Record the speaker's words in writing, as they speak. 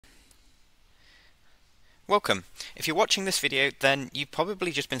Welcome. If you're watching this video, then you've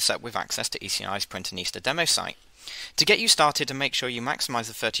probably just been set with access to ECI's Printanista demo site. To get you started and make sure you maximize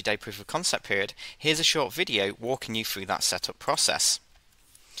the 30-day proof of concept period, here's a short video walking you through that setup process.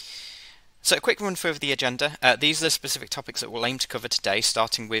 So a quick run through of the agenda. These are the specific topics that we'll aim to cover today,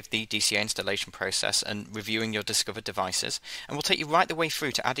 starting with the DCA installation process and reviewing your discovered devices, and we'll take you right the way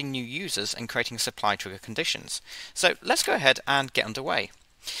through to adding new users and creating supply trigger conditions. So let's go ahead and get underway.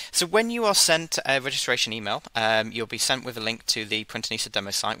 So when you are sent a registration email, you'll be sent with a link to the Printanista demo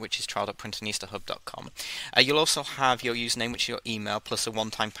site, which is trial.printanistahub.com. You'll also have your username, which is your email, plus a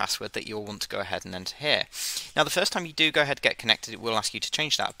one-time password that you'll want to go ahead and enter here. Now, the first time you do go ahead and get connected, it will ask you to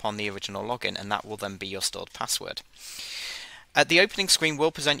change that upon the original login, and that will then be your stored password. The opening screen will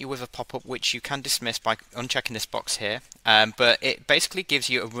present you with a pop-up which you can dismiss by unchecking this box here, but it basically gives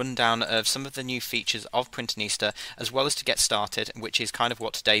you a rundown of some of the new features of Printanista as well as to get started, which is kind of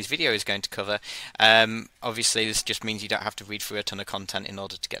what today's video is going to cover. Obviously this just means you don't have to read through a ton of content in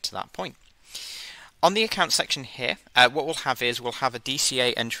order to get to that point. On the account section here, what we'll have is we'll have a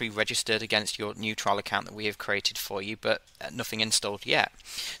DCA entry registered against your new trial account that we have created for you, but nothing installed yet.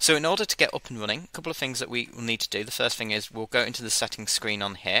 So in order to get up and running, a couple of things that we will need to do. The first thing is we'll go into the settings screen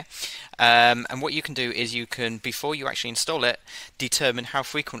on here, and what you can do is you can, before you actually install it, determine how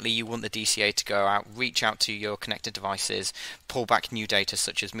frequently you want the DCA to go out, reach out to your connected devices, pull back new data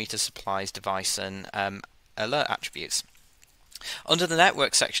such as meter supplies, device and alert attributes. Under the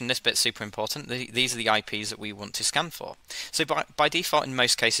network section, this bit's super important. These are the IPs that we want to scan for. So by default, in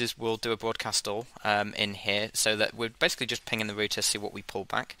most cases, we'll do a broadcast all in here, so that we're basically just pinging the router to see what we pull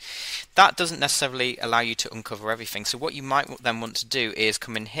back. That doesn't necessarily allow you to uncover everything. So what you might then want to do is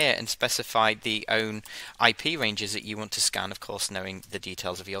come in here and specify the own IP ranges that you want to scan, of course, knowing the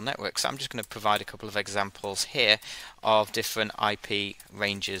details of your network. So I'm just going to provide a couple of examples here of different IP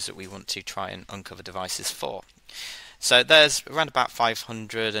ranges that we want to try and uncover devices for. So there's around about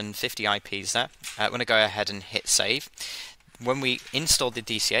 550 IPs there. When I go ahead and hit save, when we install the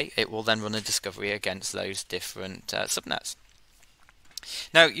DCA, it will then run a discovery against those different subnets.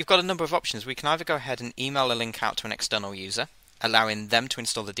 Now, you've got a number of options. We can either go ahead and email a link out to an external user, allowing them to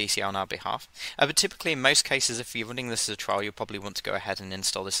install the DCA on our behalf. But typically, in most cases, if you're running this as a trial, you'll probably want to go ahead and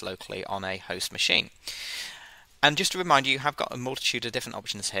install this locally on a host machine. And just to remind you, you have got a multitude of different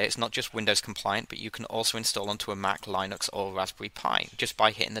options here. It's not just Windows compliant, but you can also install onto a Mac, Linux or Raspberry Pi just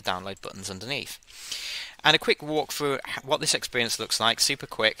by hitting the download buttons underneath. And a quick walk through what this experience looks like, super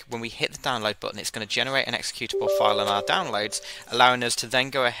quick. When we hit the download button, it's going to generate an executable file on our downloads, allowing us to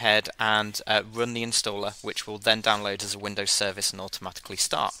then go ahead and run the installer, which will then download as a Windows service and automatically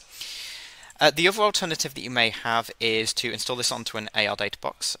start. The other alternative that you may have is to install this onto an AR data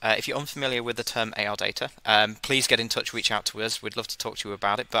box. If you're unfamiliar with the term AR data, please get in touch, reach out to us. We'd love to talk to you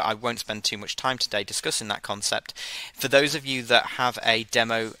about it, but I won't spend too much time today discussing that concept. For those of you that have a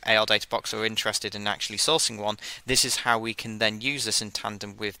demo AR data box or are interested in actually sourcing one, this is how we can then use this in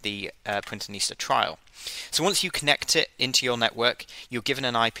tandem with the Printanista trial. So once you connect it into your network, you're given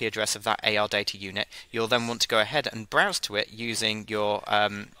an IP address of that AR data unit. You'll then want to go ahead and browse to it using your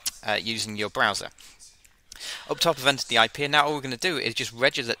browser. Up top I've entered the IP, and now all we're going to do is just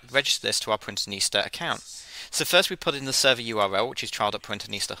register this to our Printanista account. So first we put in the server URL, which is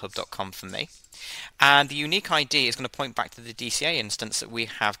trial.printanistahub.com for me, and the unique ID is going to point back to the DCA instance that we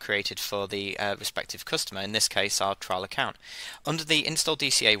have created for the respective customer, in this case our trial account. Under the install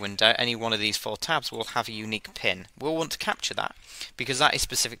DCA window, any one of these four tabs will have a unique PIN. We'll want to capture that because that is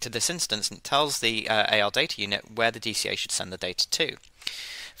specific to this instance and it tells the AR data unit where the DCA should send the data to.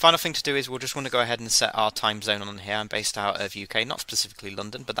 Final thing to do is we'll just want to go ahead and set our time zone on here. I'm based out of UK, not specifically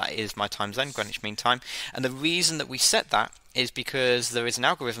London, but that is my time zone, Greenwich Mean Time. And the reason that we set that is because there is an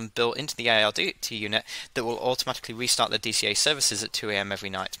algorithm built into the ARDT unit that will automatically restart the DCA services at 2 AM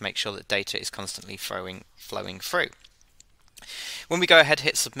every night to make sure that data is constantly flowing through. When we go ahead and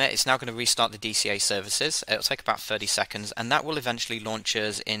hit submit, it's now going to restart the DCA services. It'll take about 30 seconds, and that will eventually launch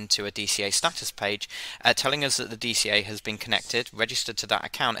us into a DCA status page telling us that the DCA has been connected, registered to that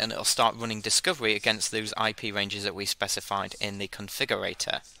account, and it'll start running discovery against those IP ranges that we specified in the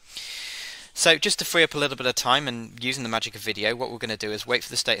configurator. So just to free up a little bit of time and using the magic of video, what we're going to do is wait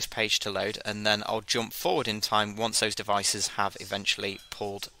for the status page to load, and then I'll jump forward in time once those devices have eventually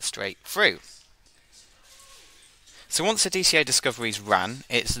pulled straight through. So once the DCA discovery is ran,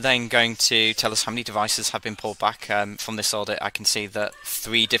 it's then going to tell us how many devices have been pulled back. From this audit, I can see that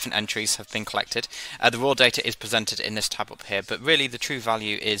 3 different entries have been collected. The raw data is presented in this tab up here, but really the true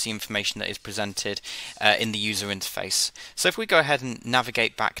value is the information that is presented in the user interface. So if we go ahead and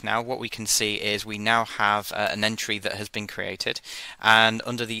navigate back now, what we can see is we now have an entry that has been created, and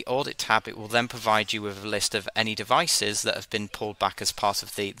under the audit tab it will then provide you with a list of any devices that have been pulled back as part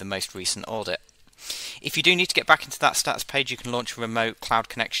of the most recent audit. If you do need to get back into that stats page, you can launch a remote cloud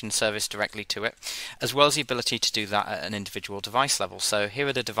connection service directly to it, as well as the ability to do that at an individual device level. So here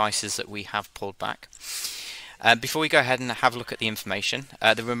are the devices that we have pulled back. Before we go ahead and have a look at the information,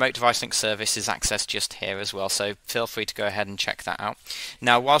 the remote device link service is accessed just here as well, so feel free to go ahead and check that out.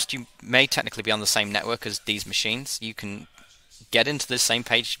 Now, whilst you may technically be on the same network as these machines, you can get into the same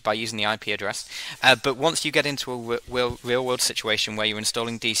page by using the IP address, but once you get into a real-world situation where you're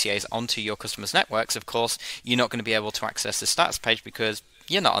installing DCAs onto your customers' networks, of course, you're not going to be able to access the stats page because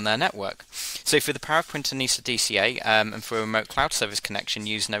you're not on their network. So for the power of Printanista DCA and for a remote cloud service connection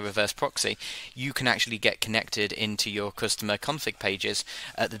using a reverse proxy, you can actually get connected into your customer config pages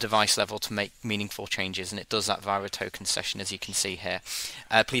at the device level to make meaningful changes, and it does that via a token session, as you can see here.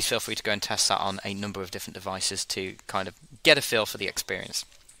 Please feel free to go and test that on a number of different devices to kind of get a feel for the experience.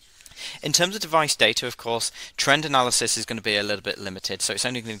 In terms of device data, of course, trend analysis is going to be a little bit limited, so it's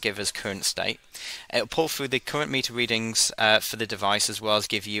only going to give us current state. It'll pull through the current meter readings for the device, as well as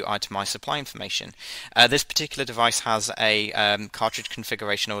give you itemized supply information. This particular device has a cartridge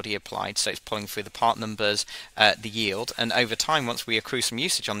configuration already applied, so it's pulling through the part numbers, the yield, and over time, once we accrue some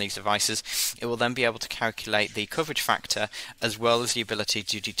usage on these devices, it will then be able to calculate the coverage factor, as well as the ability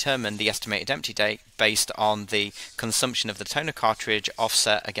to determine the estimated empty date based on the consumption of the toner cartridge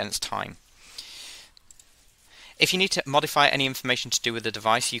offset against time. If you need to modify any information to do with the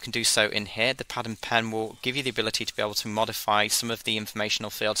device, you can do so in here. The pad and pen will give you the ability to be able to modify some of the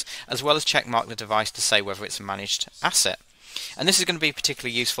informational fields, as well as check mark the device to say whether it's a managed asset. And this is going to be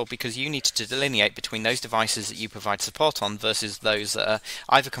particularly useful because you need to delineate between those devices that you provide support on versus those that are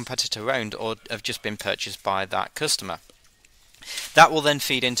either competitor owned or have just been purchased by that customer. That will then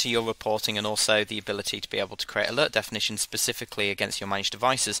feed into your reporting and also the ability to be able to create alert definitions specifically against your managed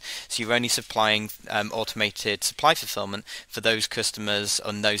devices, so you're only supplying automated supply fulfillment for those customers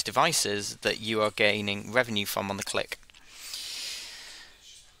on those devices that you are gaining revenue from on the click.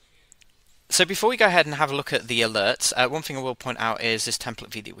 So before we go ahead and have a look at the alerts, one thing I will point out is this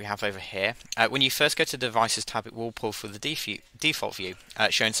template view that we have over here. When you first go to the Devices tab, it will pull through the default view,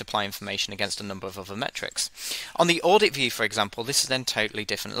 showing supply information against a number of other metrics. On the audit view, for example, this is then totally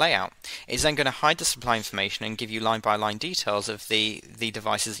different layout. It's then going to hide the supply information and give you line-by-line details of the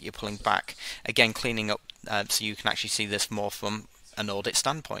devices that you're pulling back, again cleaning up so you can actually see this more from an audit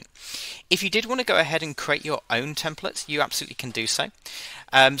standpoint. If you did want to go ahead and create your own templates, you absolutely can do so.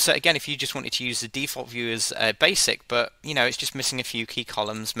 So again, if you just wanted to use the default view as basic, but you know it's just missing a few key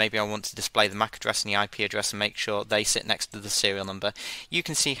columns, maybe I want to display the MAC address and the IP address and make sure they sit next to the serial number, you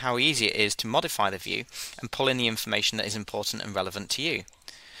can see how easy it is to modify the view and pull in the information that is important and relevant to you.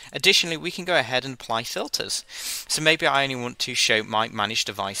 Additionally, we can go ahead and apply filters. So maybe I only want to show my managed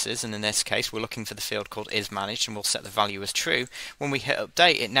devices, and in this case we're looking for the field called is managed, and we'll set the value as true. When we hit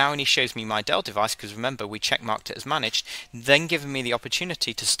update, it now only shows me my Dell device, because remember we checkmarked it as managed, then giving me the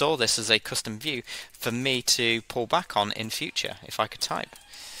opportunity to store this as a custom view for me to pull back on in future if I could type.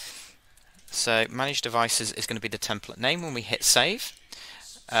 So managed devices is going to be the template name. When we hit save,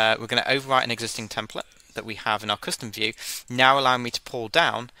 we're going to overwrite an existing template that we have in our custom view, now allowing me to pull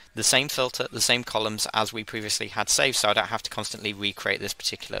down the same filter, the same columns as we previously had saved, so I don't have to constantly recreate this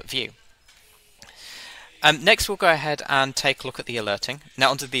particular view. Next we'll go ahead and take a look at the alerting.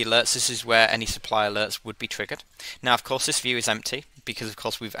 Now under the alerts, this is where any supply alerts would be triggered. Now of course this view is empty because of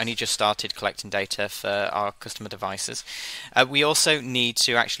course we've only just started collecting data for our customer devices. We also need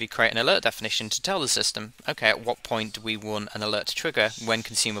to actually create an alert definition to tell the system, okay, at what point do we want an alert to trigger when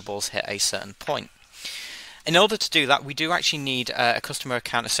consumables hit a certain point. In order to do that, we do actually need a customer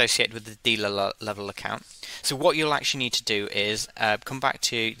account associated with the dealer level account. So what you'll actually need to do is come back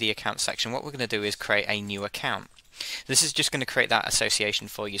to the account section. What we're going to do is create a new account. This is just going to create that association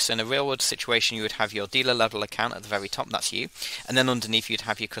for you. So in a real world situation, you would have your dealer level account at the very top, that's you, and then underneath you'd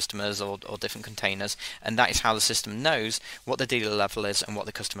have your customers or different containers, and that is how the system knows what the dealer level is and what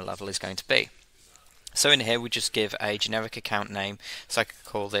the customer level is going to be. So in here we just give a generic account name, so I could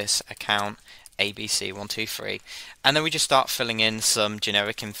call this account ABC123, and then we just start filling in some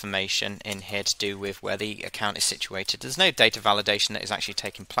generic information in here to do with where the account is situated. There's no data validation that is actually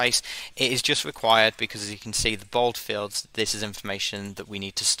taking place. It is just required because, as you can see, the bold fields, this is information that we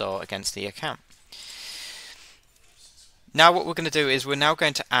need to store against the account. Now what we're going to do is we're now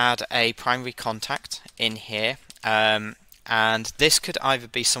going to add a primary contact in here, and this could either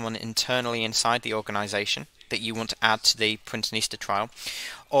be someone internally inside the organization that you want to add to the Printanista trial,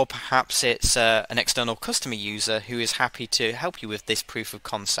 or perhaps it's an external customer user who is happy to help you with this proof of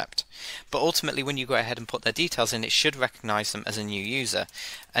concept. But ultimately, when you go ahead and put their details in, it should recognize them as a new user.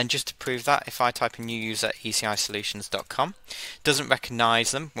 And just to prove that, if I type in new user at ecisolutions.com, doesn't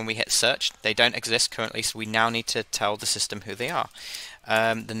recognize them when we hit search. They don't exist currently, so we now need to tell the system who they are.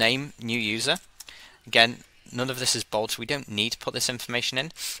 The name, new user. Again, none of this is bold, so we don't need to put this information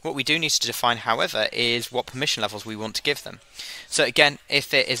in. What we do need to define, however, is what permission levels we want to give them. So again,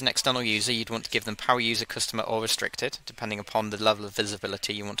 if it is an external user, you'd want to give them power user, customer, or restricted, depending upon the level of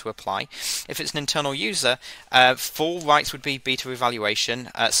visibility you want to apply. If it's an internal user, full rights would be beta evaluation,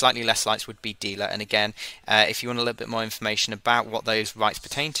 slightly less rights would be dealer. And again, if you want a little bit more information about what those rights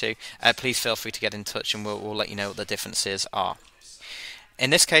pertain to, please feel free to get in touch and we'll let you know what the differences are. In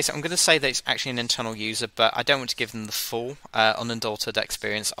this case, I'm going to say that it's actually an internal user, but I don't want to give them the full unadulterated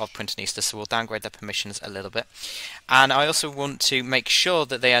experience of Printanista, so we'll downgrade their permissions a little bit. And I also want to make sure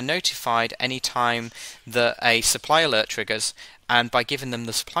that they are notified anytime that a supply alert triggers, and by giving them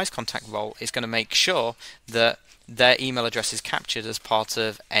the supplies contact role, it's going to make sure that their email address is captured as part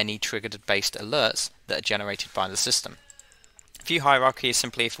of any triggered-based alerts that are generated by the system. View hierarchy is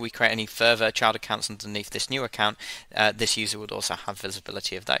simply if we create any further child accounts underneath this new account, this user would also have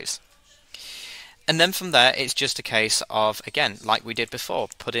visibility of those. And then from there, it's just a case of, again, like we did before,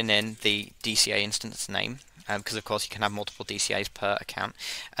 putting in the DCA instance name, because of course you can have multiple DCAs per account,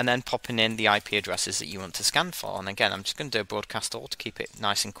 and then popping in the IP addresses that you want to scan for. And again, I'm just going to do a broadcast all to keep it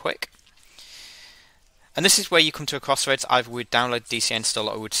nice and quick. And this is where you come to a crossroads. Either we'd download the DCA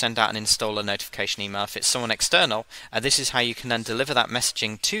installer or we'd send out an installer notification email. If it's someone external, this is how you can then deliver that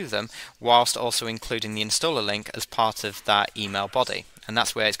messaging to them whilst also including the installer link as part of that email body. And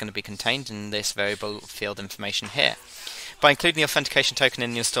that's where it's going to be contained in this variable field information here. By including the authentication token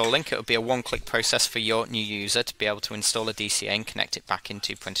in the install link, it will be a one-click process for your new user to be able to install a DCA and connect it back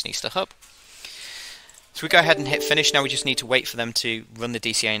into Printanista Hub. So we go ahead and hit finish. Now we just need to wait for them to run the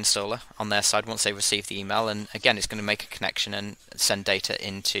DCA installer on their side once they receive the email, and again it's going to make a connection and send data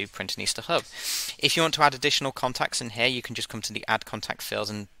into Printanista Hub. If you want to add additional contacts in here, you can just come to the add contact field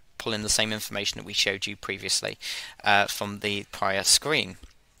and pull in the same information that we showed you previously from the prior screen.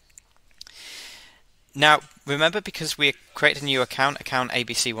 Now remember, because we created a new account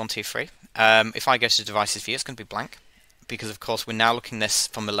ABC123, if I go to devices view, it's going to be blank. Because of course we're now looking at this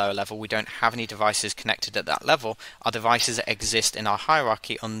from a lower level. We don't have any devices connected at that level. Our devices exist in our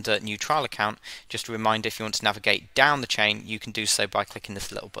hierarchy under new trial account. Just a reminder, if you want to navigate down the chain, you can do so by clicking this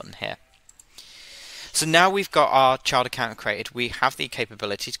little button here. So now we've got our child account created, we have the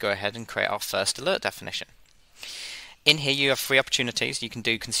capability to go ahead and create our first alert definition. In here you have three opportunities. You can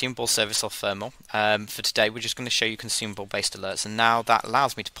do consumable, service, or thermal. For today we're just going to show you consumable based alerts, and now that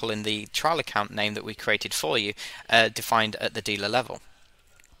allows me to pull in the trial account name that we created for you, defined at the dealer level.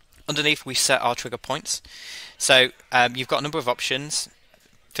 Underneath we set our trigger points. So you've got a number of options.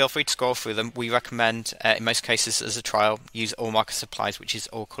 Feel free to scroll through them. We recommend, in most cases as a trial, use all marker supplies, which is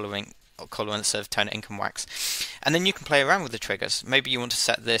all colorants of toner, ink and wax, and then you can play around with the triggers. Maybe you want to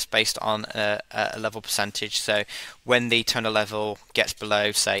set this based on a level percentage, so when the toner level gets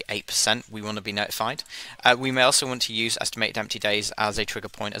below say 8% we want to be notified. We may also want to use estimated empty days as a trigger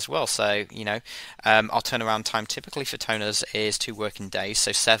point as well, so you know, our turnaround time typically for toners is 2 working days,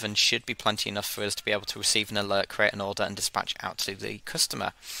 so 7 should be plenty enough for us to be able to receive an alert, create an order and dispatch out to the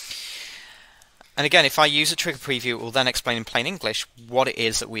customer. And again, if I use a trigger preview, it will then explain in plain English what it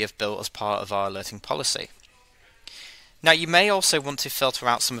is that we have built as part of our alerting policy. Now you may also want to filter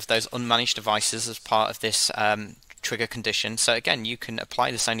out some of those unmanaged devices as part of this trigger condition. So again, you can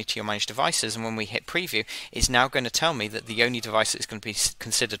apply this only to your managed devices, and when we hit preview, it's now going to tell me that the only device that's going to be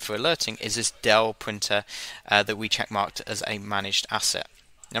considered for alerting is this Dell printer that we checkmarked as a managed asset.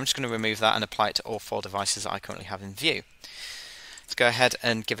 Now I'm just going to remove that and apply it to all 4 devices that I currently have in view. Let's go ahead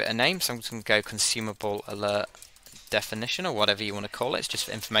and give it a name. So I'm just going to go consumable alert definition, or whatever you want to call it. It's just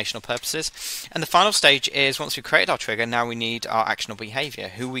for informational purposes. And the final stage is, once we've created our trigger, now we need our actionable behavior.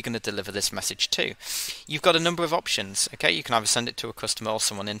 Who are we going to deliver this message to? You've got a number of options. Okay, you can either send it to a customer or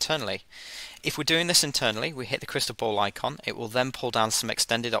someone internally. If we're doing this internally, we hit the crystal ball icon. It will then pull down some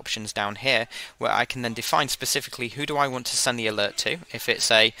extended options down here where I can then define specifically who do I want to send the alert to. If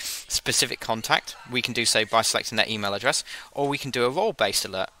it's a specific contact, we can do so by selecting their email address, or we can do a role-based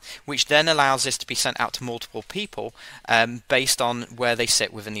alert, which then allows this to be sent out to multiple people based on where they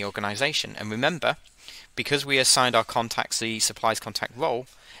sit within the organization. And remember, because we assigned our contacts the supplies contact role,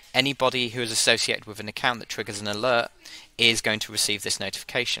 anybody who is associated with an account that triggers an alert is going to receive this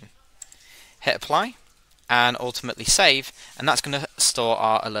notification. Hit apply and ultimately save, and that's going to store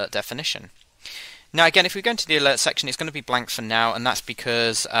our alert definition. Now again, if we go into the alert section, it's going to be blank for now, and that's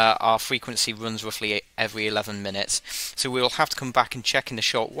because our frequency runs roughly every 11 minutes. So we will have to come back and check in a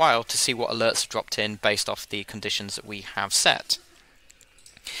short while to see what alerts are dropped in based off the conditions that we have set.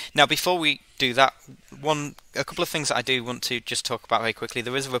 Now before we do that, a couple of things that I do want to just talk about very quickly.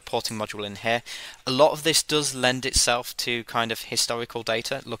 There is a reporting module in here. A lot of this does lend itself to kind of historical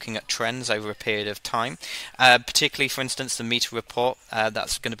data, looking at trends over a period of time. Particularly, for instance, the meter report.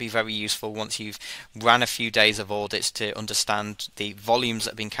 That's going to be very useful once you've ran a few days of audits to understand the volumes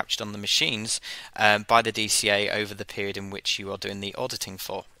that have been captured on the machines by the DCA over the period in which you are doing the auditing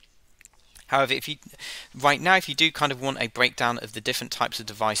for. However, right now, if you do kind of want a breakdown of the different types of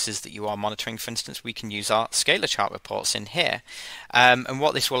devices that you are monitoring, for instance, we can use our scalar chart reports in here. And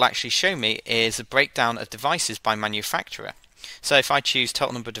what this will actually show me is a breakdown of devices by manufacturer. So if I choose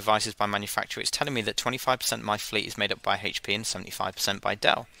total number of devices by manufacturer, it's telling me that 25% of my fleet is made up by HP and 75% by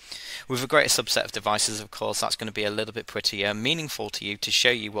Dell. With a greater subset of devices, of course, that's going to be a little bit prettier meaningful to you to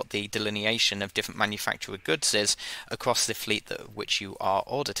show you what the delineation of different manufacturer goods is across the fleet which you are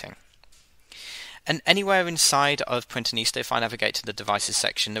auditing. And anywhere inside of Printanista, if I navigate to the devices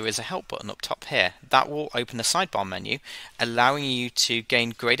section, there is a help button up top here. That will open a sidebar menu, allowing you to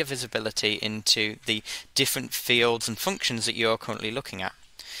gain greater visibility into the different fields and functions that you are currently looking at.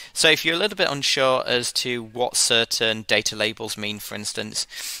 So if you're a little bit unsure as to what certain data labels mean, for instance,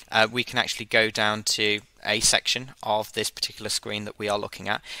 we can actually go down to a section of this particular screen that we are looking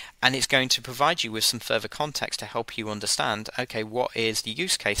at, and it's going to provide you with some further context to help you understand, okay, what is the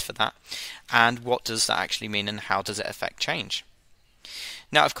use case for that, and what does that actually mean, and how does it affect change.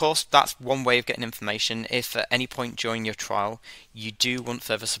 Now, of course, that's one way of getting information. If at any point during your trial you do want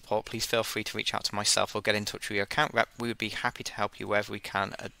further support, please feel free to reach out to myself or get in touch with your account rep. We would be happy to help you wherever we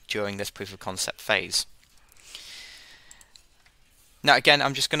can during this proof of concept phase. Now again,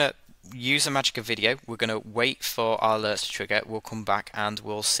 I'm just going to use the magic of video. We're going to wait for our alerts to trigger. We'll come back and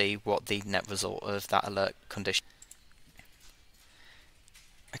we'll see what the net result of that alert condition.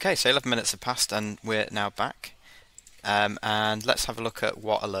 Okay, so 11 minutes have passed and we're now back. And let's have a look at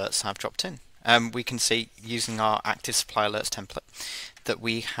what alerts have dropped in. We can see, using our active supply alerts template, that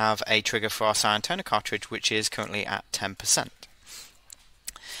we have a trigger for our Siren toner cartridge, which is currently at 10%.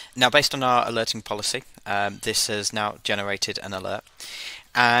 Now, based on our alerting policy, this has now generated an alert.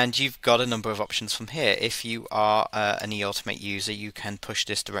 And you've got a number of options from here. If you are an eAutomate user, you can push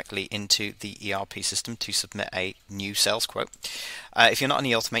this directly into the ERP system to submit a new sales quote. If you're not an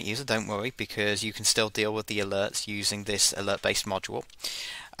eAutomate user, don't worry, because you can still deal with the alerts using this alert-based module.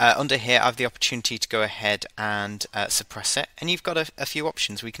 Under here, I have the opportunity to go ahead and suppress it, and you've got a few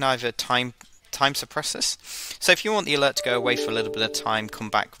options. We can either time suppress this. So if you want the alert to go away for a little bit of time, come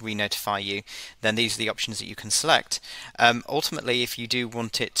back, re-notify you, then these are the options that you can select. Ultimately, if you do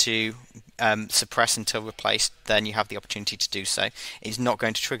want it to suppress until replaced, then you have the opportunity to do so. It's not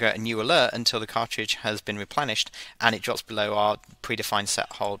going to trigger a new alert until the cartridge has been replenished and it drops below our predefined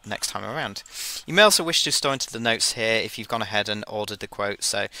set hold next time around. You may also wish to store into the notes here if you've gone ahead and ordered the quote,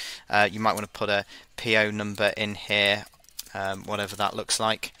 so you might want to put a PO number in here, whatever that looks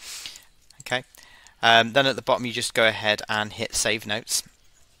like. Okay. Then at the bottom you just go ahead and hit save notes,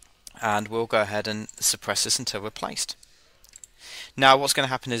 and we'll go ahead and suppress this until replaced. Now what's going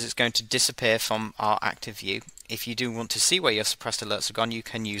to happen is it's going to disappear from our active view. If you do want to see where your suppressed alerts have gone, you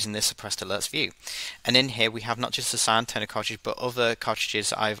can use in this suppressed alerts view. And in here we have not just the Siren toner cartridge, but other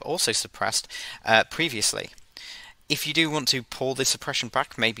cartridges I've also suppressed previously. If you do want to pull the suppression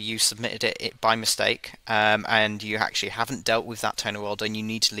back, maybe you submitted it by mistake and you actually haven't dealt with that toner order and you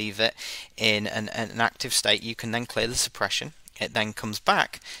need to leave it in an active state, you can then clear the suppression. It then comes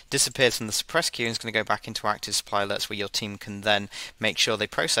back, disappears from the suppress queue, and is going to go back into active supply alerts, where your team can then make sure they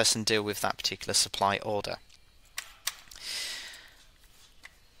process and deal with that particular supply order.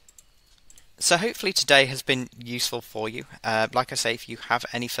 So hopefully today has been useful for you. Like I say, if you have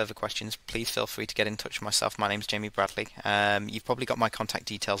any further questions, please feel free to get in touch with myself. My name's Jamie Bradley. You've probably got my contact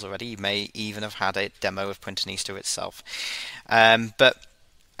details already. You may even have had a demo of Printanista itself. But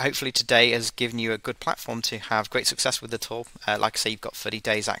hopefully today has given you a good platform to have great success with the tool. Like I say, you've got 30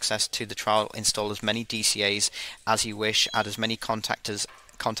 days access to the trial. Install as many DCAs as you wish, add as many contacts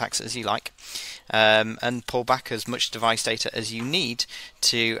as you like, and pull back as much device data as you need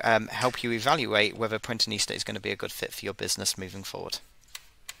to help you evaluate whether Printanista is going to be a good fit for your business moving forward.